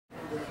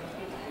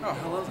Oh,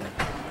 hello there.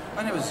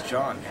 My name is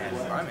John, and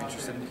I'm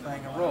interested in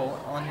playing a role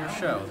on your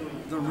show,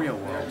 The Real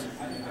World.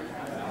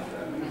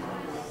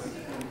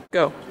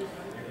 Go.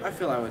 I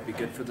feel I would be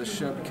good for this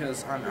show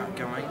because I'm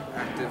outgoing,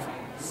 active,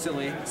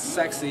 silly,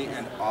 sexy,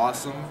 and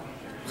awesome.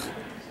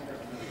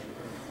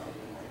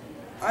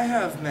 I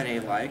have many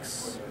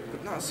likes,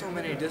 but not so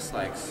many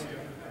dislikes.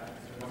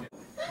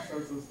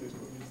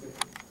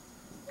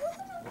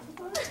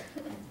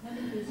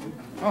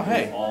 Oh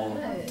hey,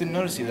 didn't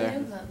notice you there.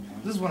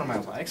 This is one of my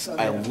likes.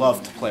 I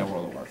love to play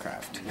World of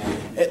Warcraft.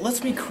 It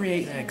lets me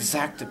create an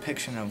exact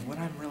depiction of what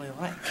I'm really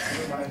like.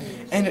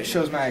 And it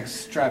shows my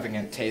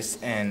extravagant taste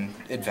and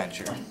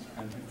adventure.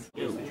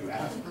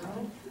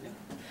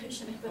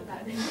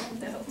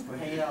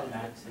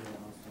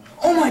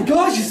 Oh my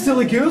gosh, you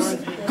silly goose!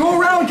 Go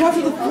around and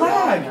capture the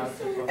flag!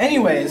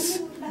 Anyways,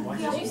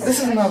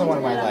 this is another one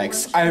of my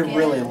likes. I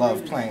really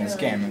love playing this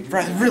game and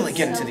really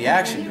get into the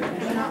action.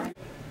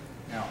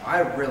 Now, I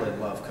really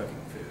love cooking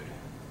food.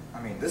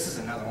 I mean, this is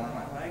another one of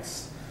my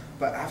likes,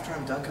 but after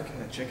I'm done cooking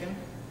the chicken,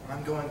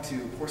 I'm going to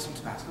pour some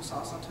Tabasco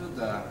sauce onto it,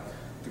 the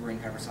green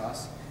pepper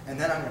sauce, and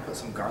then I'm going to put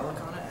some garlic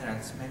on it and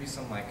maybe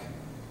some, like,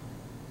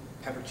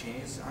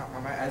 pepperoncinis. I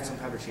might add some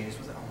pepperoncinis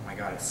with it. Oh my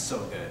god, it's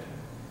so good.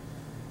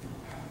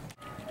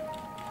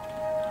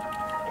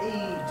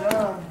 Hey,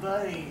 John,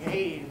 buddy.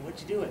 Hey, what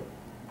you doing?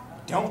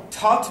 Don't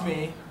talk to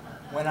me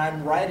when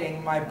I'm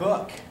writing my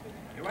book.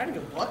 You're writing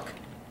a book?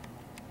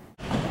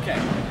 Okay,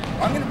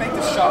 I'm going to make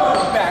the shot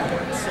go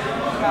backwards,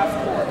 half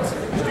forwards.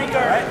 Street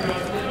guard. Right?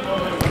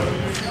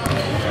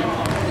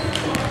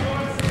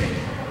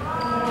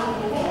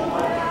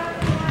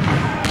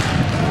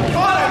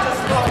 God, I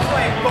just love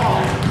playing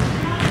ball!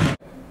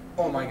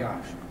 Oh my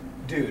gosh.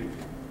 Dude,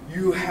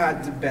 you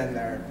had to been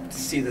there to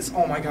see this.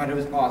 Oh my god, it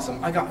was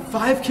awesome. I got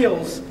 5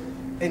 kills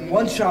in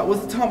one shot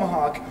with a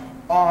tomahawk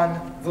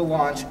on the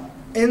launch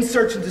in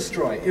Search and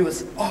Destroy. It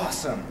was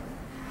awesome.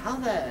 How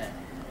the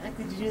heck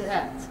did you do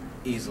that?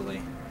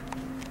 Easily.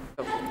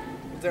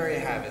 There you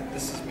have it.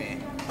 This is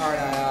me.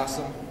 Aren't I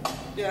awesome?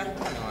 Yeah,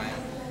 I know I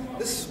am.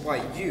 This is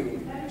why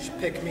you should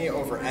pick me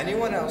over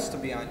anyone else to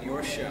be on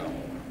your show.